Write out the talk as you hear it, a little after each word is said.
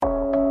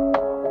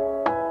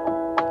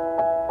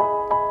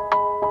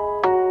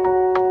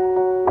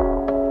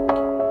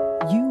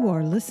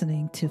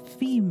listening to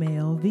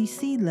Female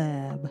VC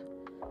Lab,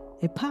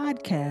 a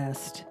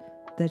podcast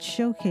that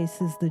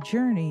showcases the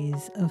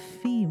journeys of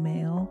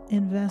female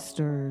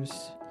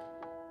investors.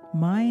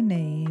 My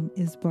name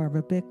is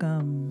Barbara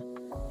Bickham,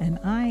 and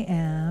I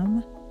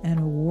am an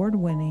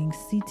award-winning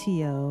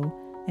CTO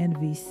and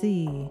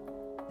VC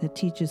that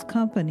teaches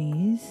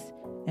companies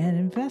and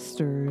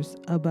investors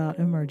about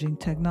emerging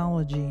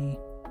technology.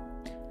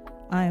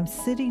 I am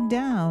sitting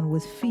down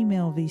with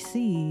female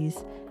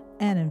VCs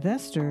and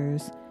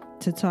investors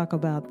to talk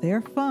about their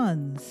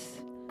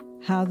funds,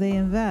 how they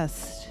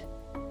invest,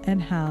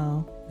 and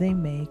how they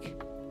make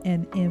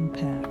an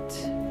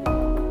impact.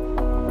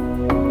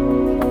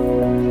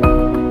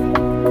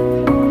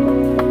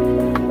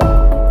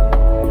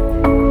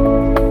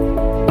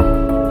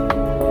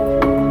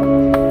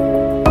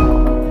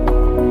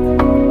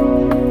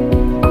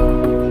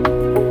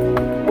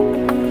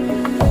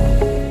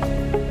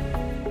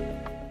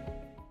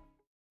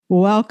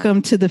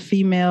 Welcome to the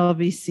Female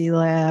VC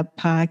Lab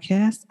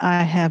podcast.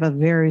 I have a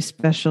very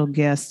special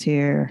guest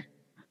here.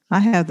 I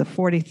have the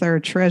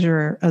 43rd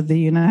Treasurer of the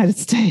United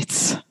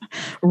States,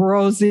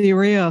 Rosie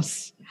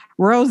Rios.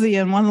 Rosie,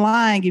 in one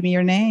line, give me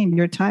your name,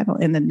 your title,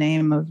 and the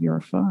name of your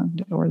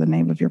fund or the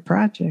name of your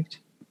project.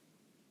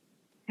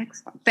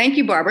 Excellent. Thank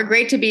you, Barbara.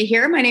 Great to be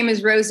here. My name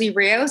is Rosie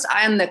Rios.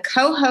 I am the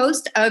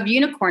co-host of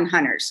Unicorn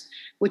Hunters,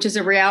 which is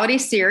a reality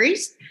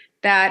series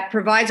that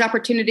provides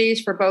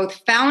opportunities for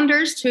both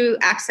founders to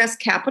access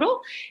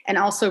capital and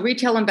also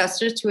retail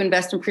investors to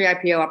invest in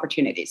pre-IPO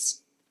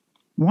opportunities.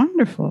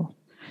 Wonderful.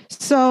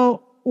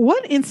 So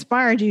what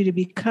inspired you to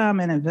become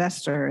an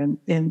investor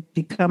and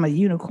become a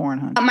unicorn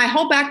hunter? My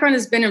whole background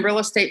has been in real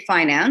estate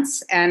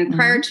finance. And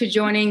prior to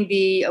joining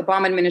the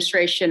Obama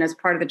administration as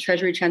part of the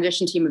Treasury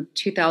transition team of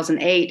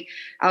 2008,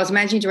 I was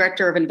managing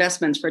director of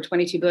investments for a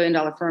 $22 billion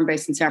firm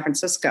based in San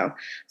Francisco.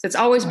 So it's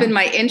always been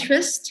my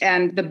interest.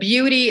 And the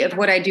beauty of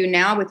what I do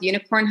now with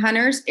Unicorn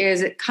Hunters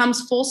is it comes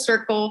full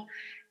circle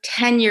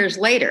 10 years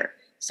later.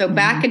 So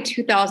back in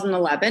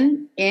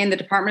 2011, in the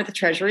Department of the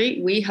Treasury,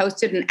 we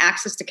hosted an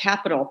Access to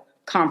Capital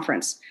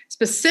conference,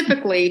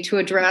 specifically to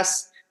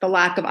address the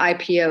lack of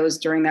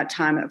IPOs during that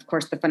time, of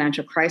course, the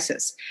financial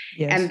crisis.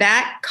 Yes. And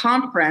that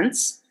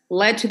conference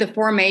led to the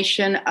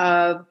formation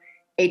of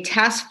a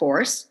task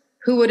force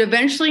who would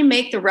eventually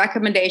make the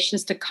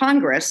recommendations to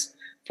Congress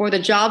for the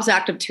Jobs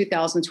Act of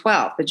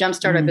 2012, the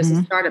Jumpstart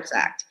Business Startups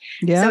Act.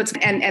 Yeah. So it's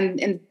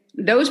and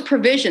those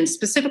provisions,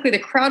 specifically the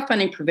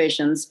crowdfunding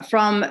provisions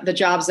from the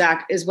Jobs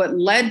Act, is what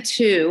led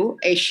to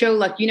a show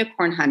like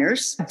Unicorn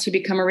Hunters to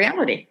become a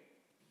reality.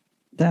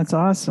 That's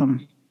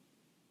awesome.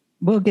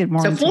 We'll get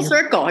more. So full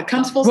circle. It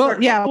comes full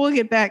circle. Yeah, we'll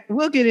get back.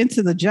 We'll get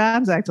into the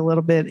Jobs Act a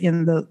little bit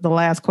in the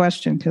last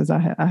question because I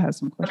have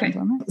some questions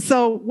on that.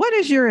 So what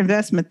is your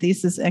investment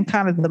thesis and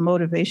kind of the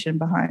motivation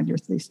behind your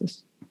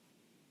thesis?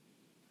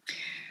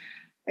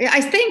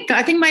 I think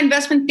my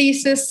investment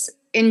thesis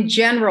in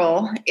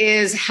general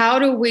is how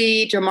do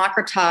we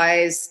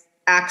democratize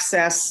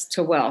access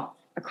to wealth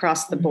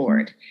across the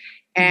board?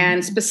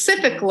 And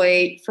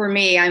specifically for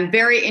me, I'm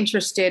very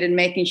interested in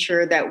making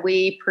sure that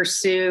we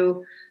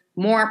pursue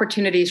more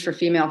opportunities for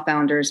female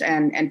founders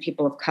and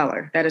people of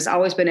color. That has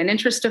always been an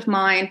interest of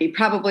mine.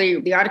 Probably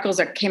the articles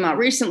that came out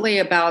recently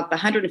about the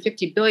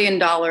 $150 billion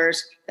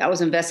that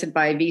was invested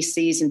by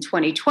VCs in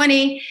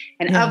 2020.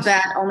 And of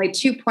that, only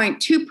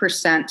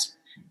 2.2%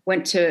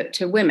 went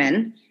to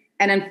women.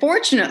 And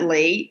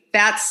unfortunately,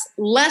 that's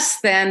less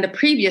than the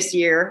previous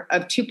year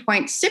of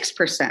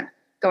 2.6%.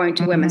 going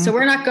to women. So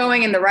we're not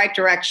going in the right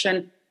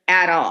direction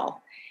at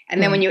all.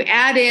 And then when you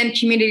add in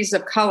communities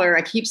of color,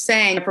 I keep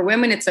saying for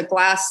women, it's a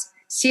glass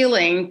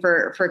ceiling.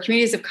 For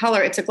communities of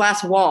color, it's a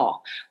glass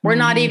wall. We're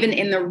not even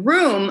in the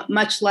room,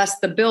 much less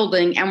the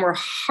building. And we're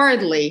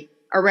hardly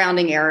a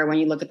rounding error when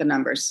you look at the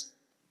numbers.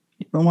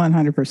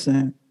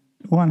 100%.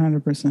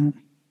 100%.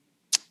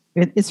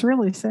 It's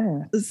really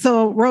sad.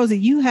 So, Rosie,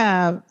 you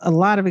have a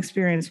lot of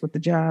experience with the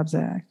Jobs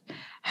Act.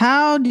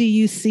 How do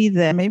you see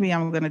that? Maybe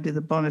I'm going to do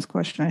the bonus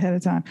question ahead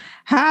of time.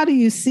 How do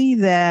you see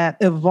that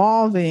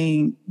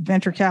evolving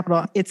venture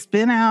capital? It's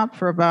been out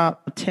for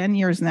about 10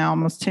 years now,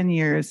 almost 10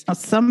 years.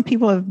 Some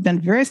people have been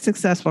very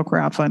successful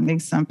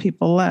crowdfunding, some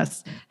people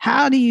less.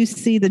 How do you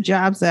see the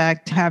Jobs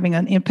Act having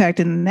an impact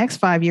in the next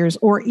 5 years,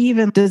 or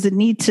even does it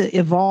need to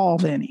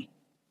evolve any?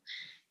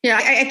 Yeah,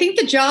 I think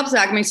the Jobs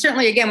Act,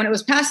 certainly, again, when it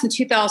was passed in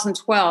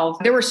 2012,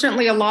 there were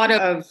certainly a lot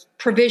of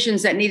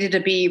provisions that needed to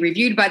be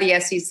reviewed by the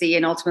SEC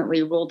and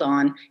ultimately ruled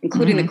on,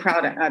 including the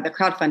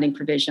crowdfunding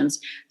provisions.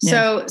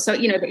 Yes. So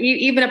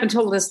even up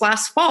until this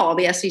last fall,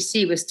 the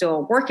SEC was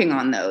still working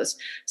on those.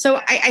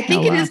 So I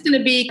think it is going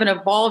to be an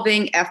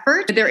evolving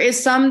effort. There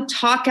is some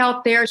talk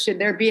out there. Should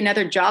there be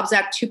another Jobs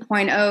Act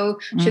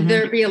 2.0? Should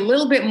there be a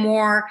little bit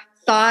more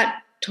thought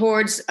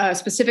towards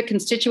specific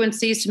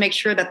constituencies to make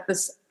sure that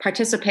this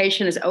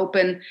participation is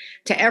open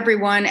to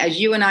everyone? As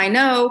you and I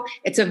know,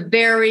 it's a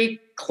very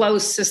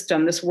closed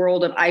system, this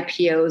world of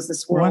IPOs,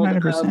 this world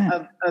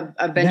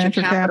of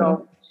venture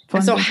capital.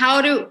 And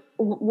so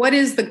what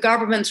is the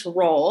government's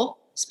role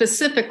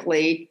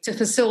specifically to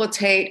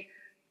facilitate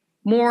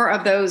more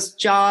of those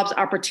jobs,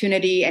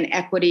 opportunity, and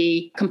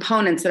equity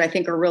components that I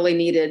think are really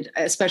needed,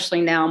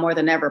 especially now more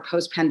than ever,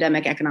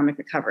 post-pandemic economic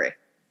recovery.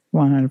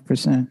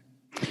 100%.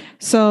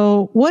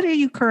 So what are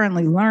you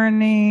currently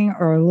learning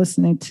or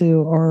listening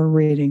to or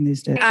reading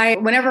these days?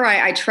 Whenever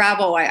I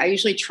travel, I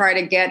usually try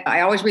to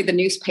I always read the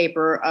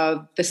newspaper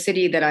of the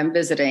city that I'm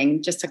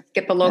visiting just to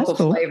get the local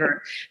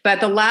flavor. But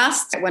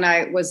when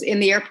I was in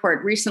the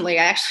airport recently,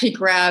 I actually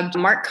grabbed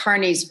Mark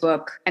Carney's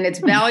book, and it's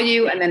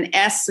Value, and then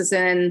S is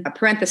in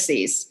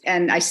parentheses.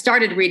 And I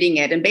started reading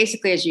it. And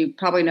basically, as you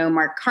probably know,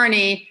 Mark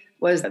Carney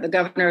was the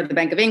governor of the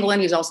Bank of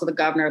England. He's also the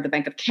governor of the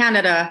Bank of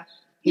Canada.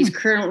 He's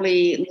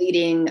currently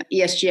leading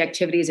ESG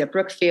activities at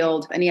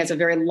Brookfield, and he has a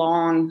very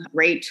long,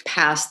 great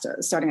past,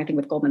 starting, I think,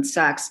 with Goldman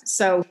Sachs.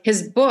 So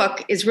his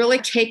book is really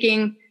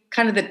taking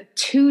kind of the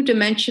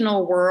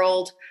two-dimensional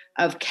world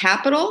of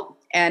capital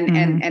and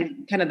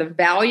kind of the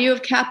value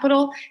of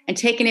capital and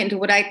taking it into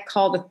what I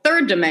call the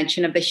third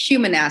dimension of the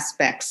human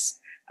aspects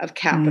of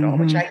capital,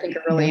 which I think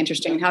are really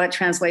interesting, and how that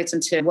translates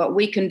into what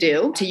we can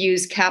do to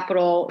use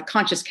capital.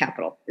 Conscious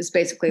capital is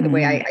basically the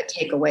way I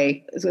take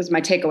away. This was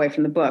my takeaway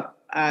from the book.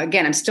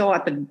 Again, I'm still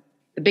at the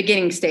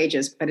beginning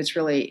stages, but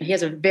he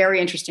has a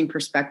very interesting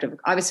perspective.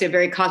 Obviously, a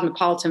very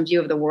cosmopolitan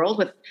view of the world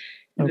with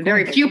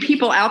very few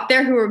people out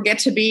there who get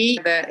to be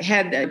the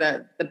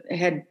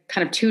head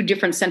kind of two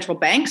different central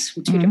banks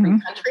from two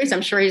different countries.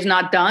 I'm sure he's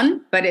not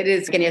done, but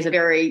he has a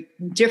very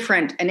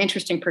different and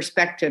interesting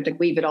perspective to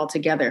weave it all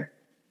together.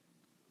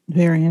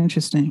 Very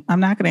interesting.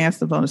 I'm not going to ask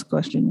the bonus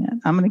question yet.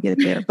 I'm going to get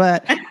it there.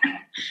 But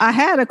I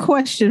had a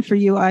question for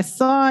you. I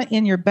saw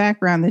in your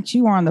background that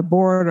you are on the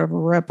board of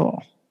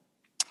Ripple.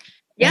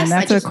 Yes, and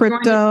that's a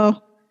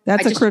crypto.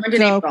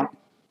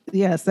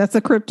 Yes, that's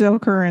a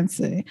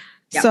cryptocurrency.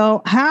 Yep.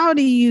 So how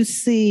do you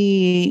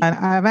see,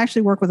 I've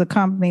actually worked with a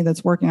company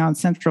that's working on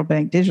central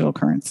bank digital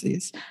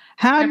currencies.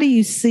 How do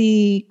you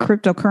see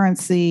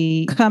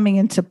cryptocurrency coming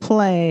into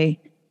play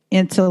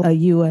into a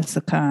U.S.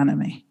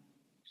 economy?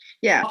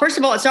 Yeah. First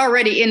of all, it's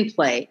already in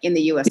play in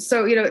the U.S.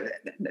 So,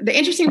 the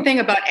interesting thing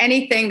about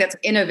anything that's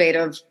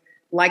innovative,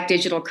 like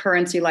digital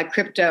currency, like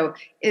crypto,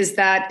 is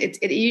that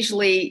it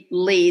usually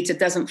leads, it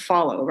doesn't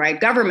follow,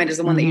 right? Government is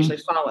the one that usually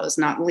follows,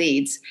 not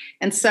leads.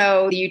 And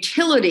so the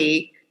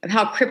utility of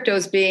how crypto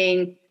is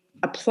being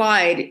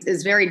applied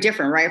is very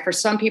different, right? For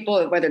some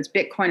people, whether it's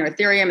Bitcoin or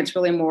Ethereum, it's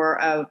really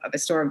more of a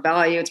store of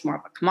value. It's more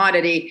of a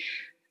commodity.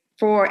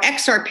 For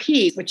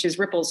XRP, which is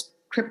Ripple's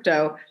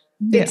crypto,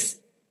 it's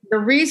the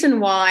reason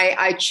why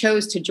I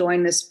chose to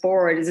join this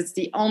board is it's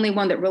the only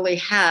one that really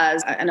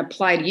has an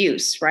applied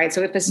use, right?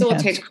 So it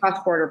facilitates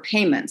cross-border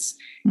payments.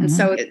 And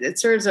so it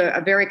serves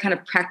a very kind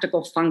of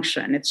practical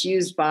function. It's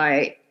used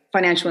by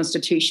financial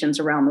institutions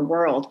around the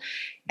world.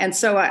 And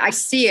so I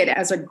see it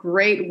as a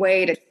great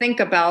way to think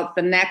about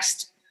the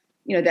next,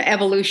 the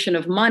evolution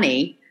of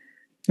money.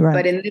 Right.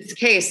 But in this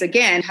case,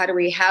 again, how do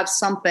we have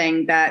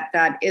something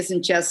that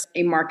isn't just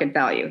a market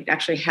value? It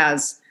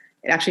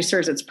actually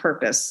serves its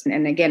purpose.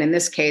 And again, in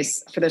this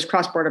case, for those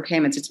cross-border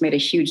payments, it's made a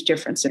huge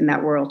difference in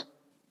that world.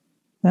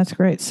 That's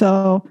great.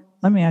 So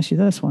let me ask you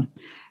this one.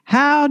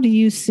 How do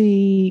you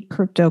see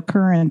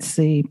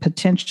cryptocurrency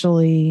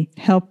potentially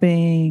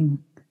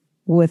helping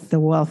with the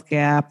wealth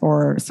gap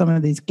or some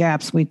of these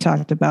gaps we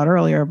talked about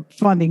earlier,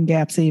 funding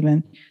gaps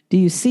even? Do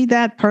you see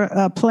that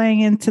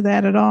playing into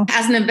that at all?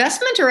 As an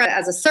investment or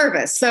as a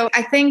service? So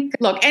I think,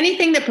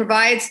 anything that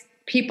provides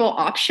people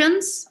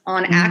options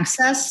on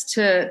access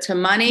to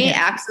money,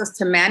 access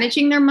to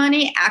managing their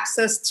money,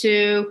 access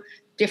to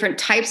different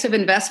types of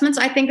investments,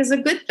 I think is a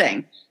good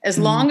thing. As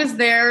long as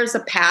there's a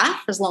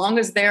path, as long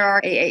as there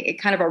are a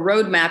kind of a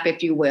roadmap,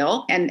 if you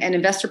will, and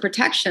investor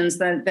protections,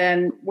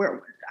 then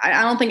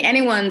I don't think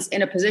anyone's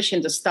in a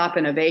position to stop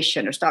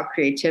innovation or stop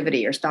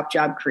creativity or stop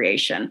job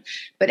creation.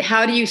 But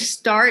how do you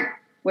start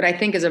what I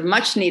think is a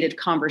much needed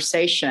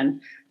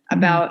conversation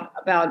about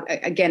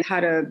again, how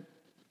to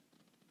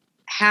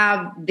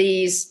have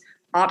these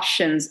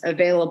options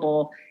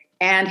available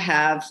and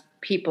have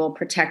people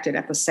protected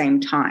at the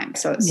same time.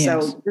 So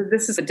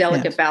this is a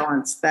delicate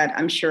balance that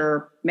I'm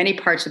sure many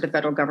parts of the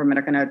federal government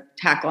are going to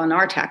tackle and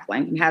are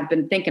tackling and have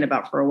been thinking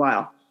about for a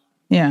while.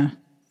 Yeah.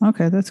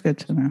 Okay, that's good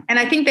to know. And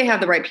I think they have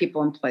the right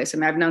people in place. I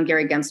mean, I've known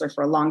Gary Gensler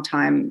for a long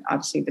time,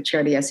 obviously the chair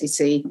of the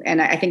SEC,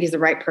 and I think he's the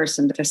right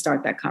person to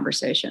start that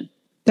conversation.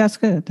 That's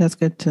good.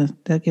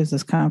 That gives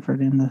us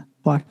comfort in the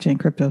blockchain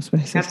crypto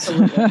space.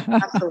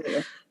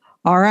 Absolutely.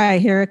 All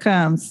right, here it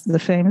comes. The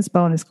famous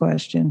bonus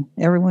question.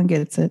 Everyone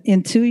gets it.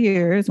 In 2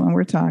 years, when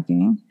we're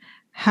talking,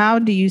 how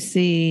do you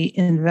see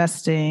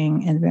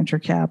investing in venture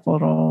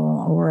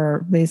capital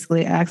or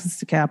basically access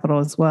to capital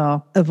as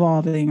well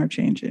evolving or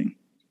changing?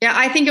 Yeah,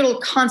 I think it'll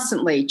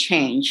constantly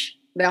change.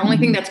 The only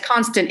thing that's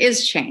constant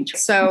is change.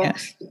 So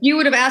if you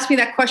would have asked me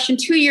that question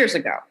 2 years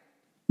ago.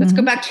 Let's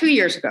go back 2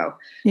 years ago.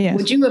 Yes.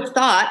 Would you have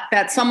thought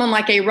that someone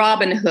like a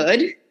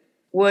Robinhood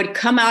would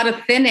come out of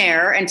thin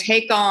air and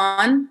take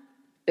on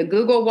the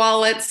Google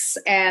Wallets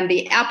and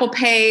the Apple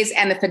Pays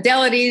and the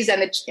Fidelities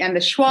and the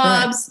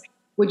Schwabs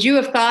Would you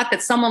have thought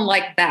that someone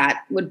like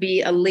that would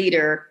be a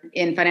leader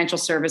in financial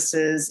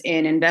services,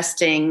 in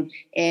investing,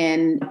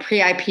 in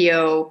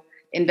pre-IPO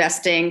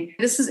investing?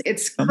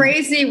 It's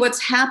crazy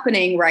what's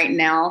happening right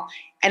now.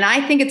 And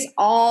I think it's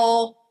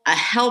all a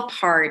health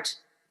part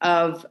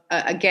of,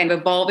 again,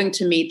 evolving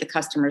to meet the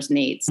customer's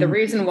needs. The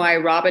reason why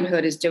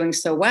Robinhood is doing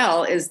so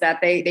well is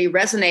that they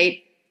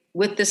resonate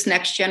with this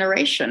next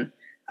generation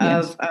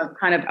of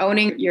kind of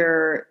owning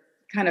your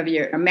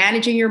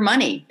managing your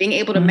money, being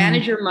able to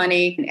manage your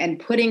money and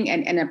putting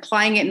and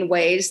applying it in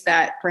ways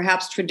that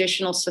perhaps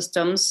traditional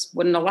systems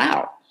wouldn't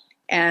allow.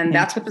 And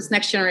that's what this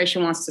next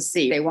generation wants to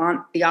see. They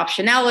want the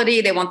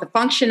optionality, they want the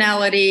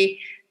functionality,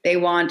 they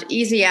want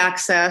easy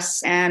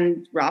access,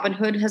 and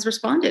Robinhood has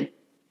responded.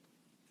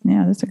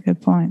 Yeah, that's a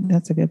good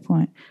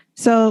point.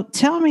 So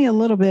tell me a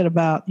little bit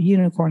about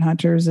Unicorn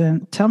Hunters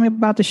and tell me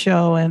about the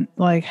show and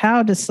like,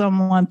 how does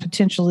someone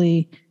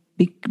potentially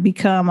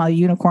become a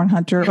unicorn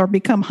hunter or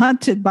become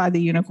hunted by the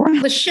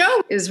unicorn? The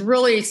show is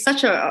really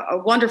such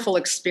a wonderful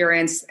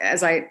experience.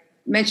 As I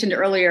mentioned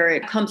earlier,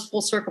 it comes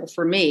full circle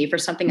for me for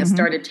something that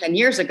started 10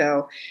 years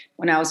ago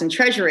when I was in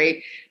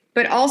Treasury.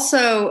 But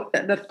also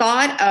the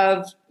thought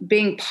of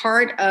being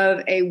part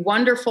of a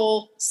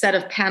wonderful set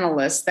of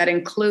panelists that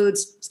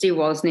includes Steve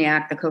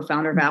Wozniak, the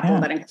co-founder of Apple,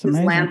 that includes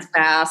Lance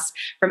Bass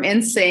from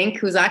InSync,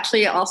 who's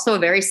actually also a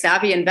very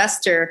savvy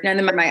investor. And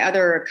then my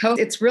other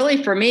it's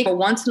really, for me, a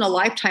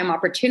once-in-a-lifetime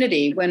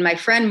opportunity. When my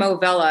friend Mo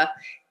Vela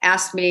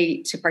asked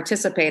me to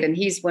participate, and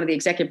he's one of the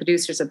executive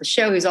producers of the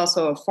show. He's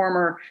also a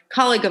former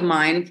colleague of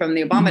mine from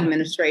the Obama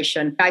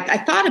administration. I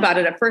thought about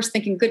it at first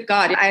thinking, good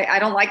God, I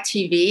don't like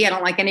TV. I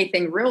don't like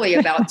anything really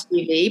about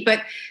TV.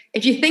 But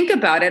if you think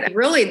about it,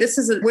 really, this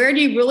is where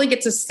do you really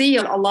get to see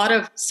a lot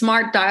of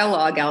smart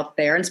dialogue out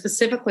there, and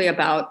specifically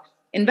about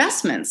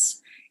investments.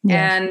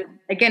 Yes. And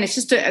again, it's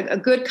just a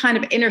good kind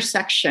of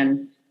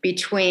intersection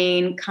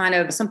between kind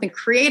of something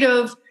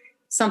creative,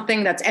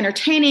 something that's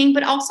entertaining,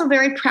 but also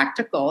very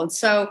practical. And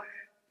so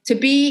to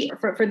be,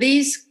 for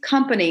these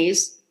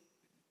companies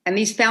and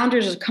these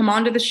founders to come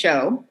onto the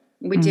show,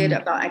 we did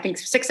about, I think,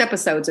 6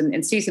 episodes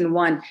in season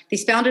 1.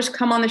 These founders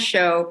come on the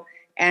show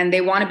and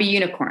they want to be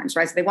unicorns,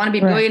 right? So they want to be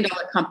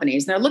billion-dollar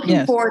companies. And they're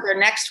looking for their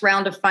next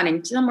round of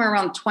funding, somewhere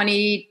around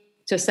 $20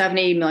 to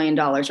 $70 million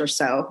or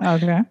so.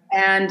 Okay.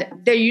 And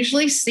they're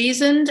usually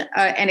seasoned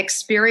and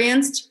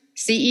experienced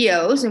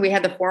CEOs. And we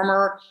had the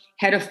former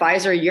head of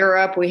Pfizer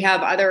Europe. We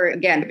have other,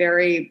 again,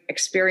 very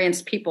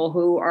experienced people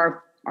who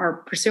are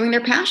pursuing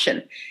their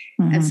passion.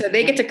 And so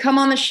they get to come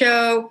on the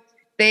show.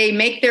 They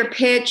make their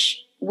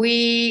pitch.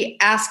 We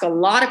ask a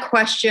lot of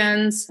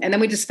questions, and then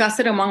we discuss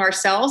it among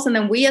ourselves. And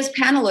then we as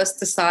panelists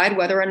decide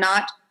whether or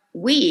not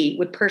we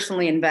would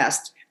personally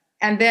invest.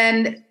 And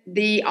then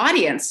the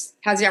audience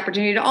has the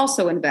opportunity to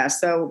also invest.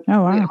 So we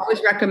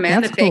always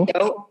recommend that they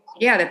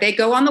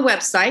go on the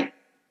website,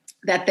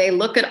 that they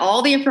look at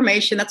all the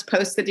information that's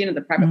posted,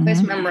 the private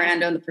placement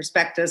memorandum, the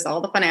prospectus, all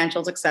the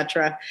financials, et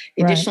cetera,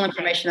 the additional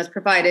information that's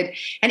provided.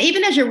 And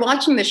even as you're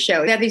watching the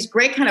show, they have these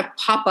great kind of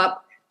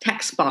pop-up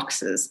text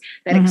boxes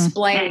that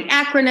explain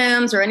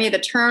acronyms or any of the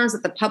terms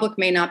that the public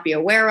may not be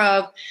aware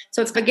of.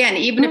 So it's, again,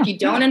 even if you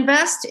don't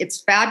invest, it's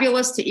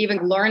fabulous to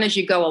even learn as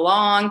you go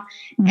along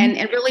and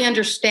really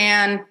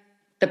understand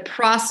the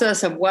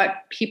process of what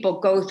people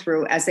go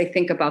through as they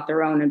think about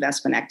their own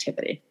investment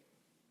activity.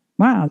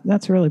 Wow,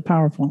 that's really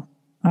powerful.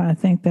 I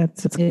think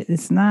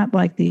it's not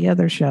like the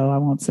other show. I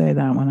won't say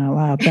that one out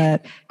loud,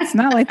 but it's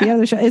not like the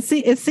other show.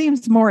 It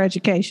seems more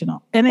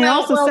educational. And it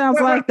also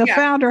sounds like the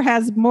founder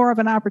has more of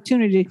an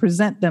opportunity to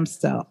present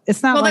themselves.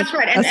 It's not like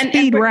a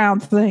speed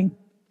round thing.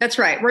 That's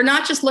right. We're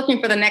not just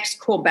looking for the next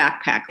cool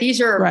backpack.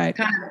 These are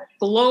kind of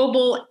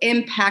global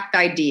impact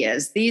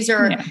ideas. These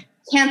are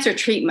cancer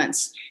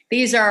treatments.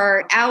 These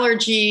are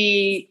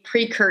allergy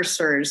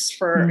precursors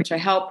to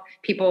help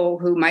people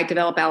who might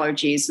develop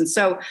allergies. And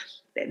so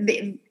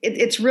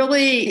it's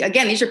really,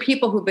 again, these are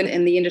people who've been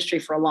in the industry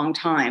for a long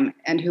time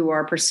and who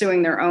are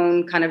pursuing their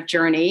own kind of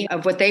journey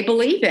of what they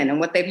believe in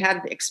and what they've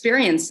had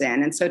experience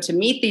in. And so to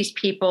meet these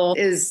people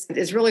is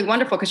really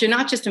wonderful, because you're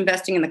not just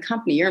investing in the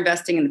company, you're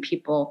investing in the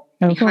people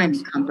behind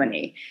the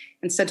company.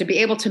 And so to be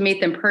able to meet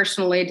them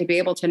personally, to be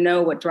able to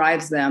know what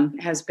drives them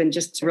has been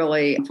just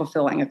really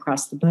fulfilling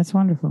across the board. That's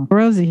wonderful.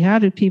 Rosie, how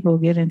do people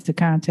get into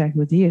contact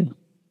with you?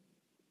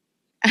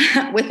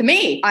 With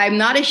me, I'm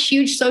not a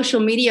huge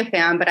social media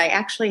fan, but I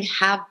actually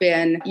have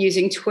been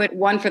using Twitter,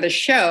 1, for the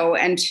show,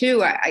 and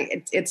 2,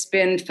 it's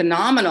been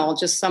phenomenal,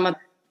 just some of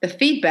the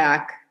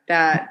feedback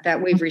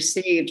that we've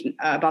received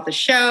about the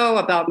show,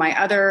 about my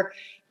other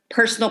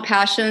personal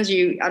passions.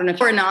 I don't know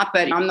if or not,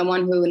 but I'm the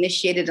one who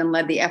initiated and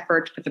led the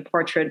effort to put the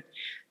portrait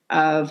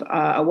of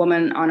a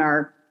woman on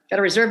our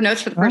Federal Reserve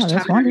notes for the first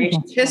time in our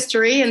nation's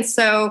history. And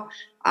so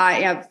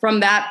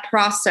from that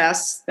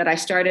process that I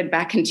started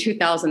back in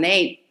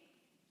 2008,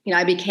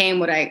 I became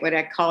what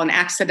I call an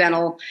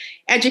accidental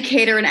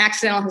educator, an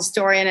accidental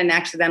historian, an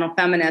accidental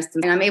feminist.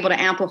 And I'm able to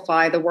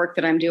amplify the work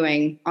that I'm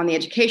doing on the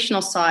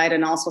educational side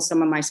and also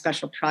some of my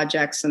special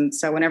projects. And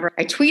so whenever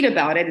I tweet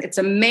about it, it's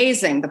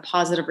amazing the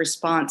positive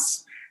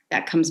response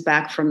that comes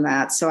back from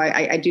that. So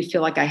I do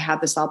feel like I have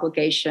this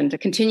obligation to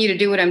continue to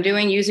do what I'm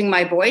doing, using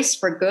my voice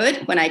for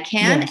good when I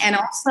can, and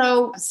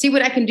also see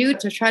what I can do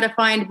to try to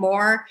find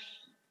more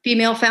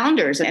female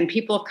founders and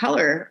people of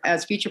color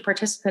as future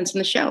participants in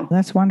the show.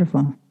 That's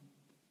wonderful.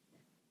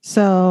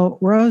 So,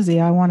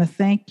 Rosie, I want to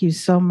thank you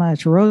so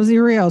much. Rosie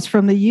Rios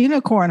from the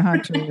Unicorn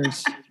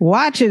Hunters.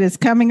 Watch it. It's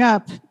coming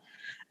up.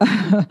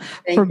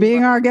 For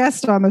being our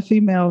guest on the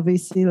Female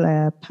VC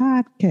Lab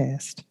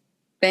podcast.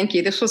 Thank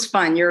you. This was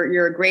fun.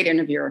 You're a great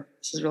interviewer.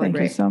 This is really great.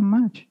 Thank you so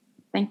much.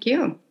 Thank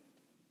you.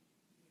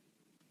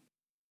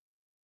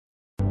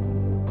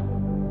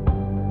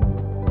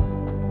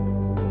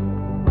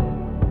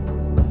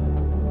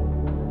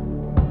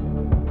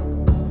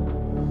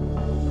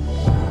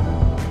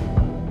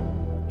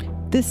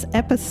 This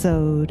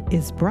episode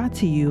is brought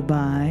to you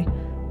by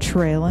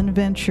Trailin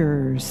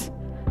Ventures.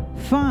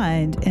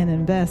 Find and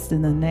invest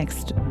in the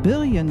next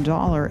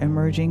billion-dollar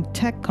emerging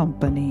tech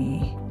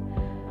company.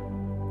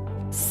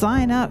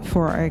 Sign up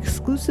for our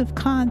exclusive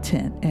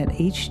content at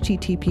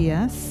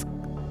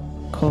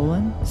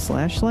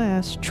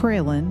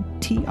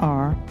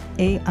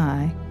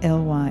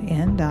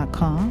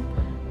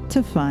https://trailin.com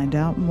to find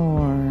out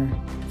more.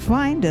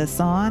 Find us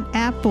on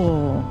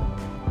Apple,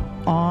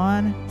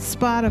 on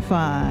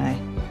Spotify,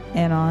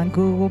 and on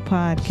Google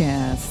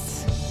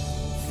Podcasts.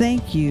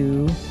 Thank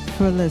you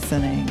for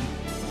listening.